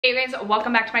Hey guys,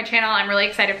 welcome back to my channel. I'm really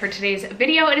excited for today's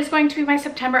video. It is going to be my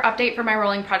September update for my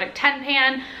Rolling Project 10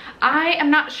 pan. I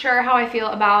am not sure how I feel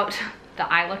about the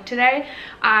eye look today.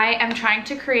 I am trying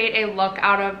to create a look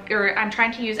out of, or I'm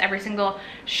trying to use every single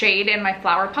shade in my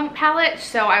Flower Punk palette.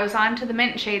 So I was on to the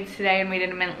mint shades today and we did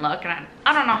a mint look, and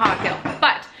I don't know how I feel,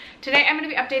 but today I'm going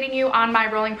to be updating you on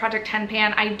my Rolling Project 10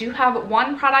 pan. I do have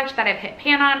one product that I've hit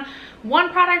pan on,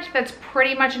 one product that's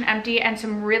pretty much an empty, and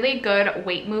some really good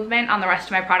weight movement on the rest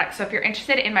of my products. So if you're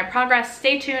interested in my progress,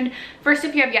 stay tuned. First,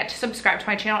 if you have yet to subscribe to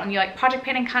my channel and you like project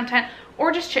panning content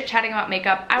or just chit-chatting about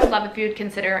makeup, I would love if you would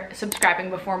consider subscribing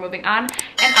before moving on.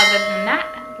 And other than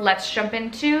that, let's jump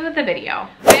into the video.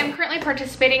 I am currently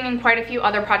participating in quite a few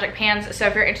other project pans, so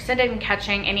if you're interested in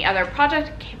catching any other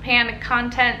project pan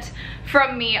content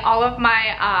from me, all of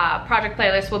my project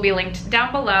playlists will be linked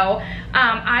down below.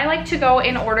 I like to go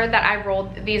in order that I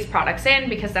rolled these products in,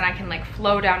 because then I can like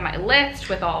flow down my list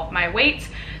with all of my weights.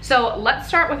 So let's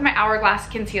start with my Hourglass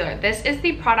Concealer. This is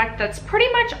the product that's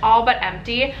pretty much all but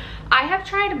empty. I have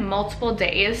tried multiple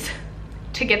days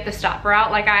to get the stopper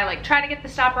out. Like I try to get the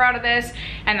stopper out of this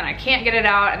and then I can't get it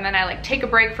out, and then I take a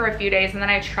break for a few days and then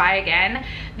I try again.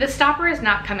 The stopper is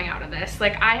not coming out of this.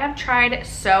 Like I have tried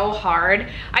so hard.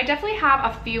 I definitely have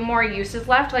a few more uses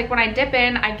left. Like when I dip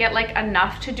in, I get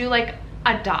enough to do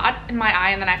a dot in my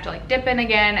eye, and then I have to dip in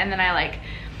again, and then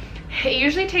it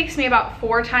usually takes me about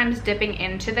 4 times dipping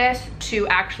into this to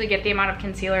actually get the amount of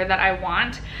concealer that I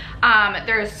want.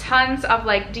 There's tons of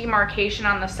demarcation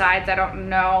on the sides. I don't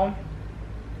know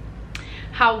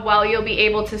how well you'll be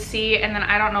able to see, and then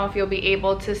I don't know if you'll be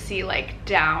able to see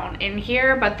down in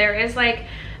here, but there is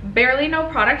barely no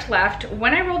product left.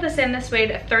 When I rolled this in, this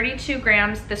weighed 32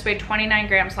 grams, this weighed 29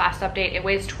 grams last update, it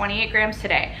weighs 28 grams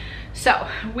today. So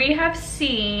we have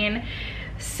seen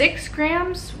 6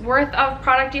 grams worth of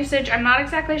product usage. I'm not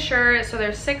exactly sure, so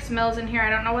there's 6 mils in here. I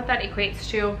don't know what that equates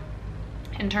to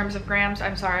in terms of grams.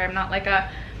 I'm sorry, I'm not a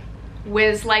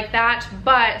whiz like that,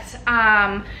 but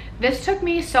this took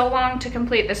me so long to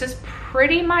complete. This is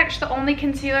pretty much the only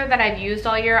concealer that I've used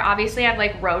all year. Obviously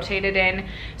I've rotated in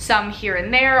some here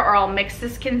and there, or I'll mix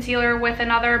this concealer with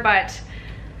another,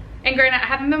 and granted, I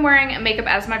haven't been wearing makeup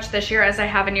as much this year as I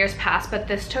have in years past, but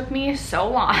this took me so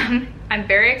long. I'm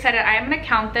very excited. I am gonna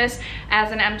count this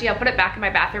as an empty. I'll put it back in my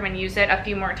bathroom and use it a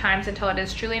few more times until it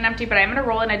is truly an empty, but I'm gonna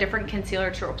roll in a different concealer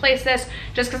to replace this,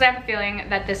 just because I have a feeling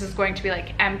that this is going to be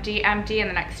empty in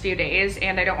the next few days,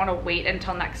 and I don't wanna wait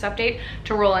until next update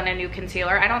to roll in a new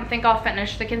concealer. I don't think I'll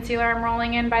finish the concealer I'm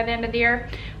rolling in by the end of the year,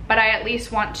 but I at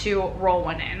least want to roll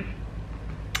one in.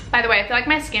 By the way, I feel like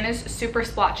my skin is super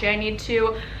splotchy. I need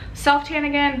to self-tan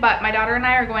again, but my daughter and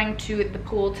I are going to the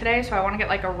pool today, so I want to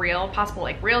get a real, possible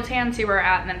real tan, see where we're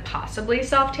at, and then possibly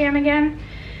self-tan again.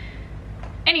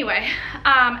 Anyway,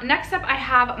 next up I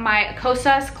have my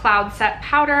Kosas Cloud Set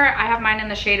Powder. I have mine in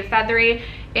the shade Feathery,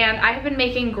 and I have been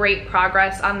making great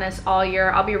progress on this all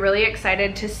year. I'll be really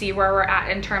excited to see where we're at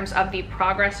in terms of the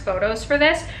progress photos for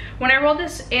this. When I rolled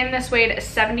this in, this weighed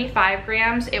 75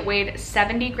 grams. It weighed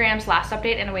 70 grams last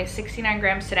update, and it weighs 69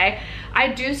 grams today. I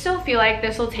do still feel like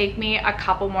this will take me a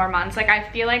couple more months. I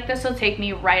feel like this will take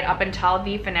me right up until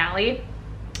the finale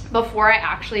before I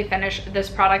actually finish this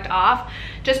product off,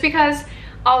 just because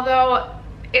although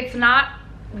it's not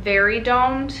very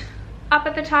domed up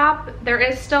at the top, there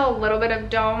is still a little bit of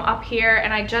dome up here,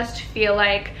 and I just feel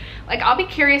like I'll be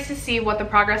curious to see what the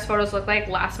progress photos look like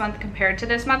last month compared to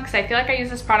this month, because I feel like I use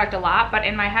this product a lot, but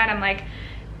in my head I'm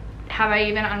have I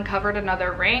even uncovered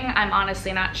another ring? I'm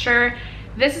honestly not sure.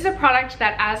 This is a product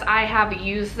that, as I have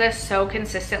used this so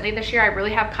consistently this year, I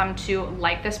really have come to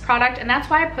like this product, and that's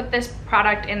why I put this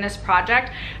product in this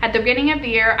project. At the beginning of the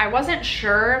year, I wasn't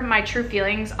sure my true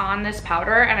feelings on this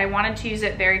powder, and I wanted to use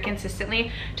it very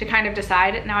consistently to kind of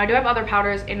decide. Now, I do have other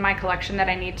powders in my collection that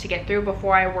I need to get through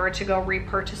before I were to go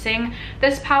repurchasing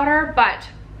this powder, but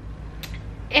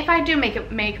if I do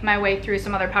make my way through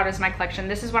some other powders in my collection,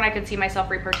 this is one I could see myself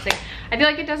repurchasing. I feel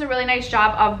like it does a really nice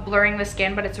job of blurring the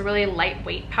skin, but it's a really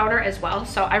lightweight powder as well,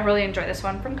 so I really enjoy this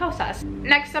one from Kosas.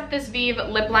 Next up, this Vive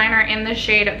lip liner in the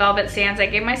shade Velvet Sands. I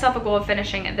gave myself a goal of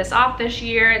finishing this off this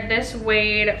year. This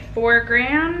weighed 4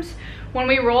 grams. When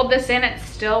we rolled this in, it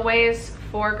still weighs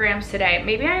 4 grams today.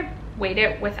 Maybe I weighed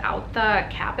it without the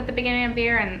cap at the beginning of the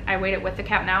year and I weighed it with the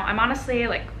cap now. I'm honestly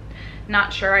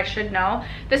not sure, I should know.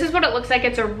 This is what it looks like.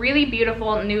 It's a really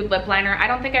beautiful nude lip liner. I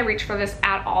don't think I reached for this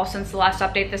at all since the last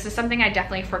update. This is something I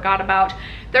definitely forgot about.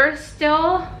 There's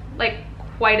still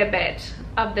quite a bit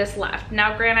of this left.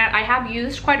 Now granted, I have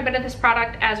used quite a bit of this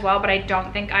product as well, but I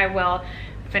don't think I will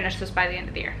finish this by the end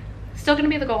of the year. Still gonna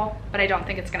be the goal, but I don't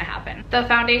think it's gonna happen. The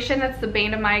foundation that's the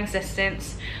bane of my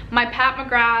existence, my Pat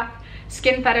McGrath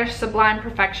Skin Fetish Sublime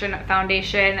Perfection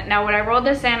foundation. Now when I rolled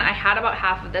this in, I had about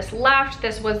half of this left.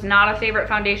 This was not a favorite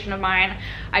foundation of mine.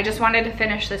 I just wanted to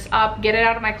finish this up, get it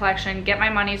out of my collection, get my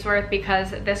money's worth,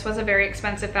 because this was a very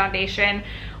expensive foundation.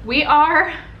 We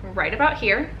are right about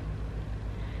here,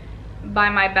 by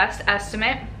my best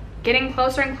estimate, getting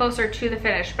closer and closer to the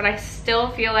finish, but I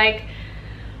still feel like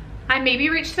I maybe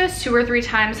reached this 2 or 3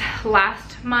 times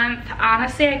last month.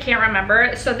 Honestly, I can't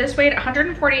remember. So this weighed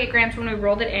 148 grams when we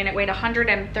rolled it in. It weighed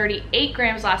 138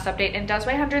 grams last update and does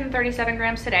weigh 137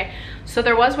 grams today. So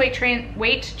there was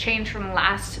weight change from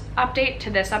last update to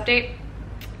this update,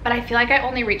 but I feel like I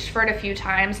only reached for it a few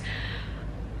times.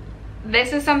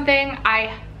 This is something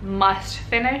I must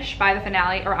finish by the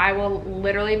finale, or I will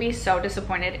literally be so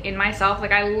disappointed in myself.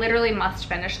 Like, I literally must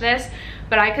finish this,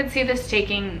 but I could see this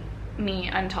taking me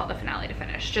until the finale to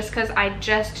finish, just because I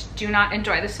just do not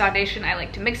enjoy this foundation. I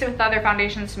like to mix it with other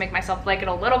foundations to make myself like it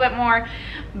a little bit more,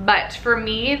 but for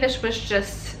me this was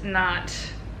just not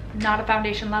a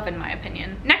foundation love in my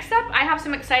opinion. Next up, I have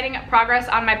some exciting progress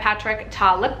on my Patrick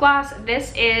Ta lip gloss.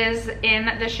 This is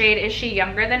in the shade Is She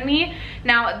Younger Than Me?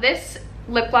 Now this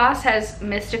lip gloss has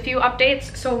missed a few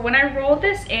updates. So when I rolled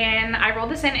this in,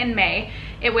 in May.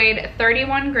 It weighed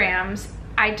 31 grams.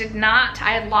 I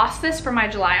had lost this for my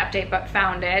July update, but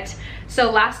found it.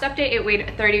 So last update it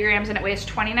weighed 30 grams and it weighs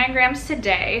 29 grams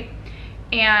today.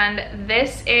 And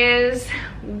this is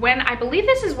when, I believe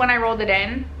this is when I rolled it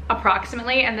in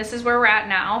approximately, and this is where we're at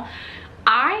now.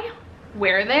 I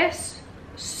wear this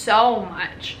so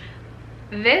much.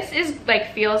 This is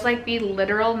like, feels like the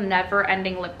literal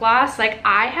never-ending lip gloss. Like,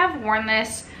 I have worn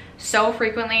this so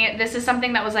frequently. This is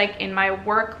something that was like in my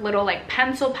work little like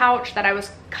pencil pouch that I was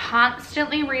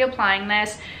constantly reapplying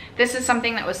this. This is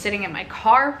something that was sitting in my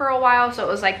car for a while, so it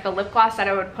was like the lip gloss that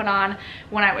I would put on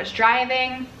when I was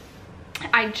driving.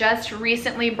 I just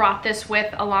recently brought this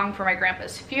along for my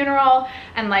grandpa's funeral,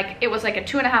 and like it was like a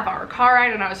 2.5-hour car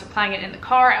ride, and I was applying it in the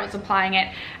car, I was applying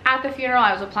it at the funeral,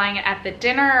 I was applying it at the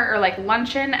dinner or like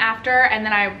luncheon after, and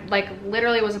then I like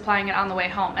literally was applying it on the way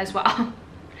home as well.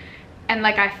 And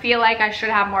like, I feel like I should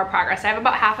have more progress. I have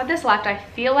about half of this left. I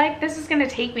feel like this is gonna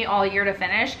take me all year to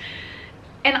finish.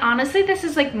 And honestly, this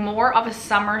is like more of a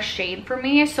summer shade for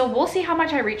me. So we'll see how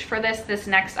much I reach for this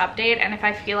next update, and if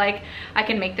I feel like I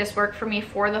can make this work for me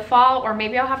for the fall, or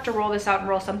maybe I'll have to roll this out and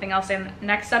roll something else in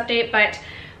next update. But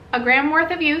a gram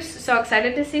worth of use, so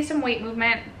excited to see some weight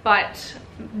movement, but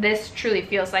this truly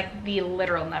feels like the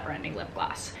literal never-ending lip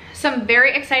gloss. Some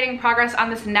very exciting progress on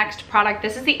this next product.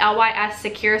 This is the LYS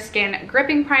Secure Skin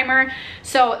Gripping Primer.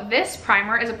 So this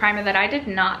primer is a primer that I did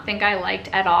not think I liked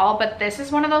at all, but this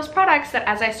is one of those products that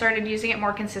as I started using it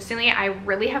more consistently, I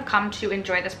really have come to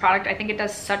enjoy this product. I think it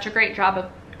does such a great job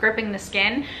of gripping the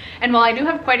skin. And while I do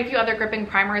have quite a few other gripping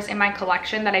primers in my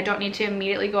collection that I don't need to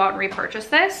immediately go out and repurchase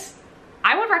this,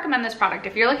 I would recommend this product.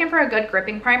 If you're looking for a good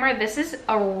gripping primer, this is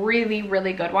a really,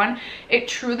 really good one. It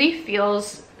truly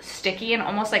feels sticky and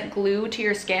almost like glue to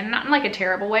your skin, not in like a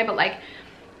terrible way, but like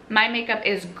my makeup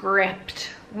is gripped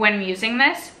when using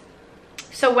this.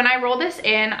 So when I rolled this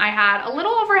in, I had a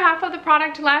little over half of the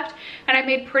product left, and I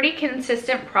made pretty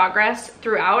consistent progress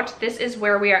throughout. This is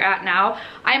where we are at now.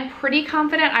 I'm pretty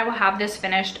confident I will have this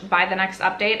finished by the next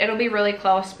update. It'll be really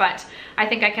close, but I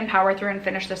think I can power through and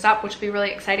finish this up, which will be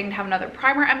really exciting to have another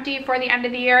primer empty for the end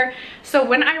of the year. So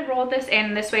when I rolled this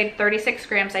in, this weighed 36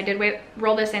 grams. I did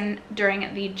roll this in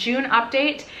during the June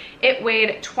update. It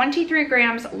weighed 23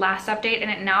 grams last update,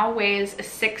 and it now weighs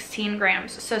 16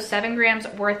 grams. So 7 grams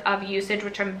worth of usage,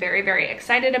 which I'm very, very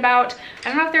excited about. I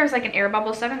don't know if there's like an air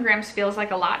bubble. 7 grams feels like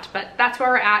a lot, but that's where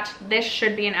we're at. This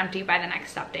should be an empty by the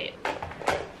next update.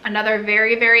 Another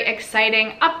very, very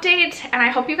exciting update, and I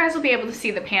hope you guys will be able to see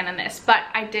the pan in this, but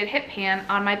I did hit pan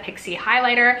on my Pixie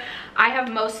highlighter. I have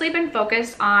mostly been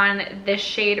focused on this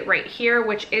shade right here,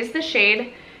 which is the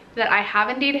shade that I have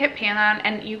indeed hit pan on,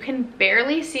 and you can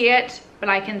barely see it, but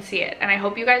I can see it, and I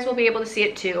hope you guys will be able to see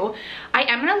it too. I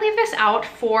am gonna leave this out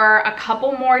for a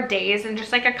couple more days and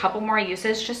just like a couple more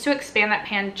uses, just to expand that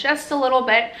pan just a little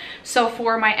bit. So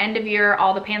for my end of year,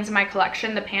 all the pans in my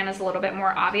collection, the pan is a little bit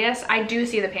more obvious. I do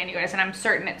see the pan, you guys, and I'm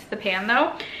certain it's the pan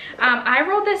though. I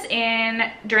rolled this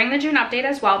in during the June update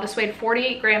as well. This weighed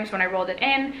 48 grams when I rolled it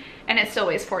in, and it still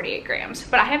weighs 48 grams.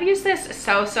 But I have used this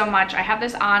so much. I have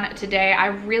this on today. I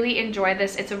really enjoy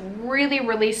this. It's a really,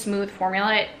 really smooth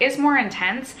formula. It is more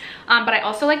intense, but I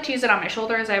also like to use it on my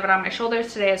shoulders. I have it on my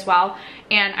shoulders today as well,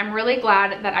 and I'm really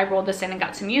glad that I rolled this in and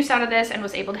got some use out of this and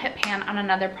was able to hit pan on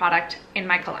another product in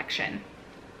my collection.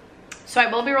 So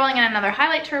I will be rolling in another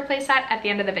highlight to replace that at the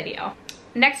end of the video.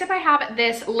 Next up, I have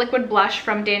this liquid blush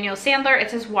from Daniel Sandler.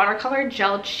 It's his watercolor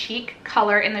gel cheek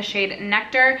color in the shade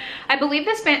Nectar. I believe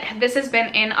this has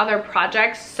been in other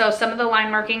projects, so some of the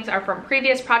line markings are from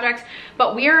previous projects,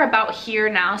 but we are about here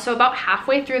now, so about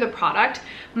halfway through the product.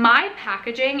 My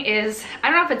packaging is, I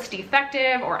don't know if it's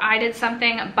defective or I did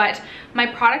something, but my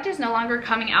product is no longer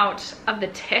coming out of the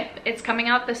tip. It's coming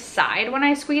out the side when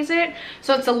I squeeze it,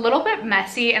 so it's a little bit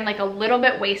messy and like a little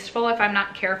bit wasteful if I'm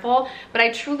not careful, but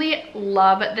I truly love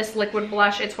this liquid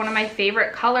blush. It's one of my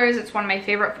favorite colors. It's one of my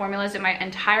favorite formulas in my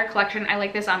entire collection. I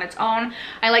like this on its own.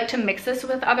 I like to mix this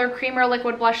with other creamer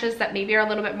liquid blushes that maybe are a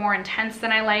little bit more intense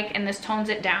than I like, and this tones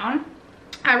it down.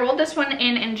 I rolled this one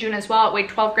in June as well. It weighed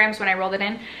 12 grams when I rolled it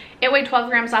in. It weighed 12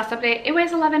 grams last update. It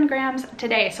weighs 11 grams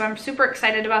today, so I'm super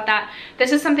excited about that.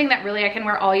 This is something that really I can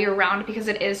wear all year round because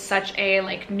it is such a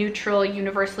like neutral,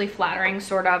 universally flattering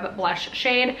sort of blush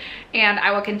shade, and I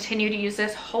will continue to use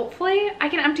this. Hopefully I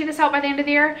can empty this out by the end of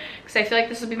the year because I feel like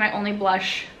this will be my only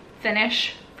blush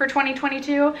finish for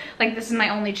 2022. Like, this is my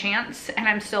only chance, and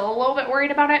I'm still a little bit worried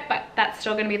about it, but that's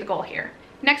still gonna be the goal here.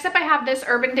 Next up, I have this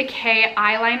Urban Decay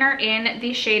eyeliner in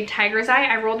the shade Tiger's Eye.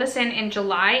 I rolled this in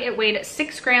July. It weighed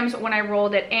 6 grams when I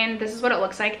rolled it in. This is what it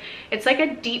looks like. It's like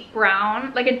a deep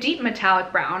brown, like a deep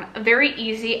metallic brown. A very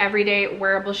easy, everyday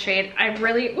wearable shade. I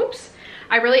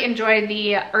really enjoy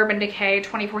the Urban Decay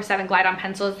 24/7 Glide On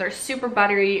pencils. They're super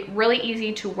buttery, really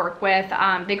easy to work with.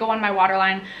 They go on my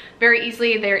waterline very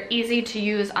easily. They're easy to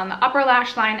use on the upper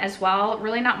lash line as well.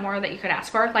 Really not more that you could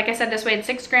ask for. Like I said, this weighed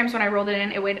 6 grams when I rolled it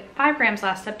in. It weighed 5 grams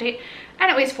last update, and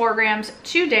it weighs 4 grams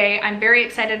today. I'm very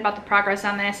excited about the progress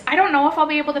on this. I don't know if I'll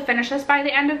be able to finish this by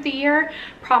the end of the year.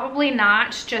 Probably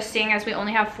not, just seeing as we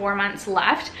only have 4 months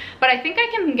left, but I think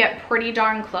I can get pretty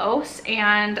darn close,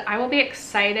 and I will be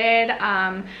excited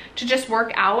to just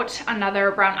work out another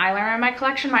brown eyeliner in my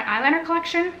collection. My eyeliner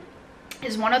collection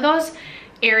is one of those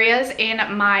areas in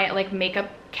my like makeup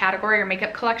category or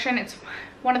makeup collection. It's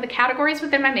one of the categories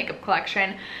within my makeup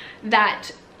collection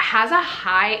that has a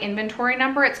high inventory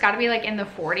number. It's got to be like in the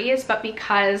 40s, but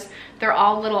because they're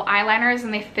all little eyeliners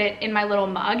and they fit in my little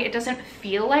mug, it doesn't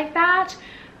feel like that.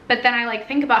 But then I like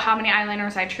think about how many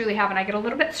eyeliners I truly have, and I get a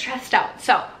little bit stressed out.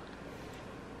 So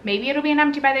maybe it'll be an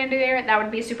empty by the end of the year. That would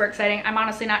be super exciting. I'm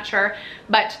honestly not sure,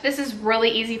 but this is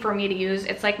really easy for me to use.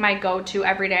 It's like my go-to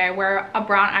every day. I wear a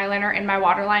brown eyeliner in my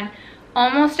waterline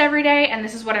almost every day, and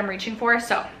this is what I'm reaching for.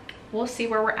 So we'll see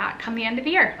where we're at come the end of the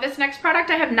year. This next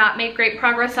product I have not made great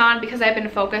progress on because I've been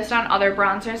focused on other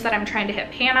bronzers that I'm trying to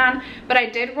hit pan on, but I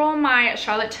did roll my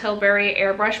Charlotte Tilbury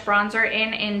airbrush bronzer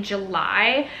in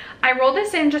July. I rolled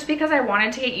this in just because I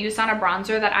wanted to get used on a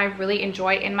bronzer that I really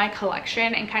enjoy in my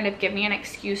collection and kind of give me an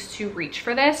excuse to reach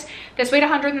for this. This weighed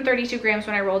 132 grams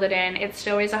when I rolled it in. It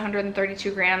still weighs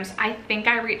 132 grams. I think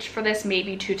I reached for this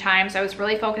maybe 2 times. I was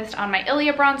really focused on my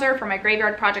Ilia bronzer for my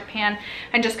Graveyard Project pan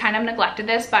and just kind of neglected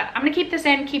this, but I'm gonna keep this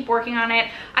in, keep working on it.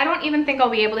 I don't even think I'll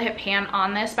be able to hit pan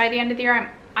on this by the end of the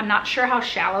year. I'm not sure how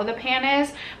shallow the pan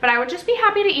is, but I would just be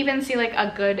happy to even see like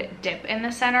a good dip in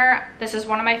the center. This is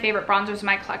one of my favorite bronzers in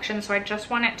my collection, so I just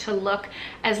want it to look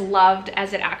as loved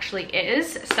as it actually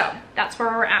is. So that's where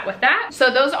we're at with that.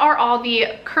 So those are all the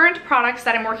current products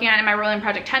that I'm working on in my Rolling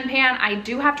Project 10 pan. I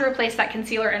do have to replace that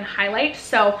concealer and highlight.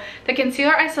 So the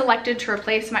concealer I selected to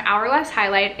replace my Hourglass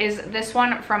highlight is this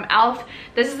one from e.l.f.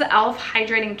 This is the e.l.f.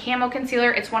 Hydrating Camo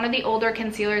Concealer. It's one of the older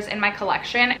concealers in my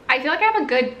collection. I feel like I have a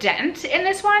good dent in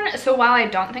this one, so while I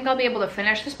don't think I'll be able to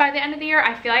finish this by the end of the year,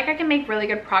 I feel like I can make really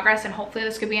good progress, and hopefully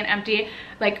this could be an empty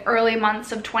like early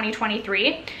months of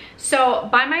 2023. So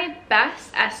by my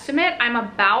best estimate, I'm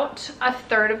about a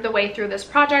third of the way through this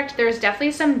project. There's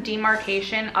definitely some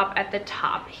demarcation up at the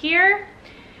top here,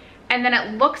 and then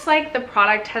it looks like the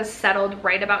product has settled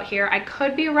right about here. I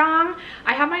could be wrong.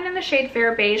 I have mine in the shade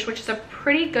Fair Beige, which is a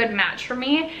pretty good match for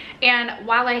me, and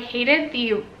while I hated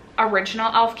the original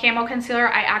e.l.f. Camo Concealer,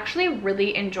 I actually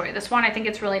really enjoy this one. I think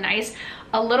it's really nice.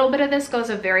 A little bit of this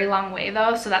goes a very long way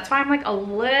though, so that's why I'm like a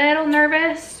little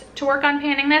nervous to work on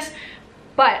panning this,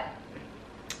 but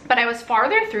I was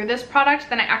farther through this product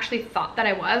than I actually thought that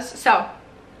I was, so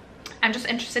I'm just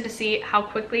interested to see how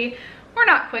quickly or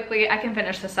not quickly I can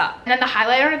finish this up. And then the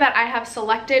highlighter that I have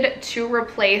selected to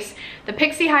replace the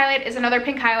Pixie highlight is another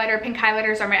pink highlighter. Pink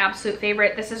highlighters are my absolute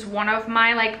favorite. This is one of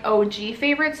my like OG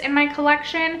favorites in my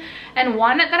collection, and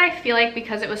one that I feel like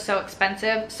because it was so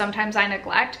expensive, sometimes I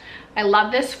neglect. I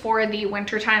love this for the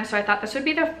winter time, so I thought this would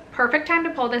be the perfect time to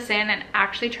pull this in and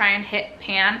actually try and hit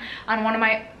pan on one of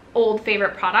my old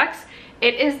favorite products.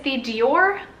 It is the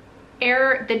Dior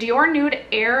Nude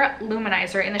Air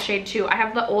Luminizer in the shade 2. I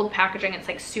have the old packaging. It's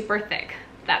like super thick.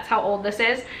 That's how old this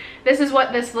is. This is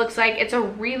what this looks like. It's a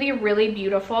really, really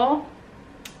beautiful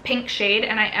pink shade,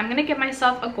 and I am gonna give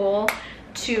myself a goal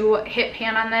to hit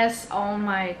pan on this. Oh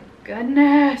my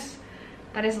goodness,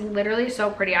 that is literally so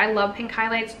pretty. I love pink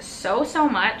highlights so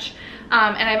much,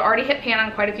 and I've already hit pan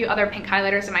on quite a few other pink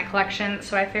highlighters in my collection,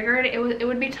 so I figured it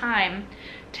would be time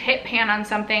to hit pan on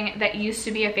something that used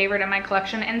to be a favorite in my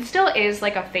collection and still is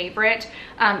like a favorite,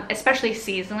 especially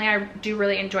seasonally. I do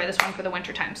really enjoy this one for the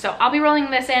winter time. So I'll be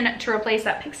rolling this in to replace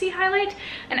that Pixie highlight,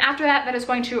 and after that, that is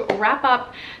going to wrap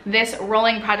up this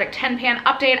rolling Project 10 pan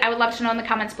update. I would love to know in the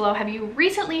comments below, have you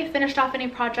recently finished off any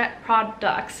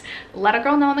products? Let a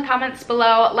girl know in the comments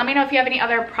below. Let me know if you have any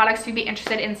other products you'd be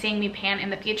interested in seeing me pan in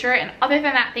the future. And other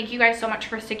than that, thank you guys so much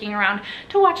for sticking around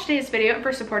to watch today's video and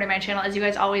for supporting my channel as you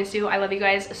guys always do. I love you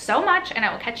guys so much, and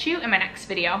I will catch you in my next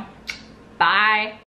video. Bye.